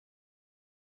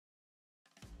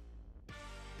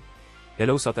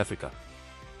Hello South Africa.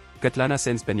 Kgatlana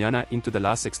sends Banyana into the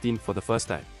last 16 for the first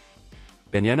time.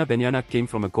 Banyana Banyana came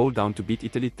from a goal down to beat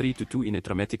Italy 3-2 in a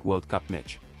dramatic World Cup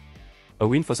match. A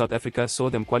win for South Africa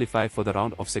saw them qualify for the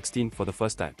round of 16 for the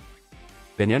first time.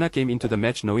 Banyana came into the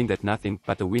match knowing that nothing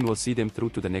but a win will see them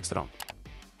through to the next round.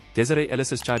 Desiree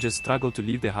Ellis's Chargers struggled to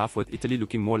leave their half with Italy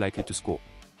looking more likely to score.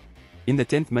 In the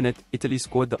 10th minute, Italy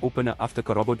scored the opener after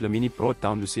Carabo Dlamini brought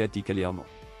down Lucia Di Guglielmo.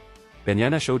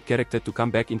 Banyana showed character to come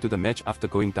back into the match after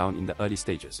going down in the early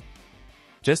stages.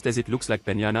 Just as it looks like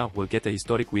Banyana will get a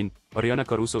historic win, Oriana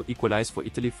Caruso equalized for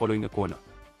Italy following a corner.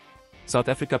 South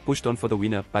Africa pushed on for the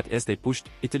winner, but as they pushed,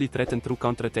 Italy threatened through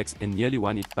counterattacks and nearly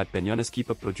won it, but Banyana's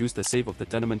keeper produced a save of the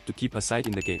tournament to keep her side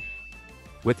in the game.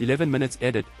 With 11 minutes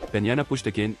added, Banyana pushed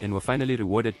again and were finally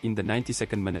rewarded in the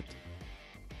 92nd minute.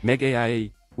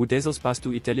 Mahlase, who dazzles past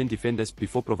two Italian defenders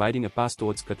before providing a pass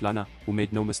towards Kgatlana, who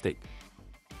made no mistake.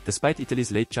 Despite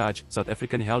Italy's late charge, South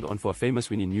Africa held on for a famous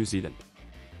win in New Zealand.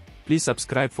 Please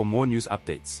subscribe for more news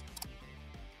updates.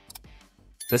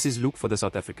 This is Luke for the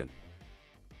South African.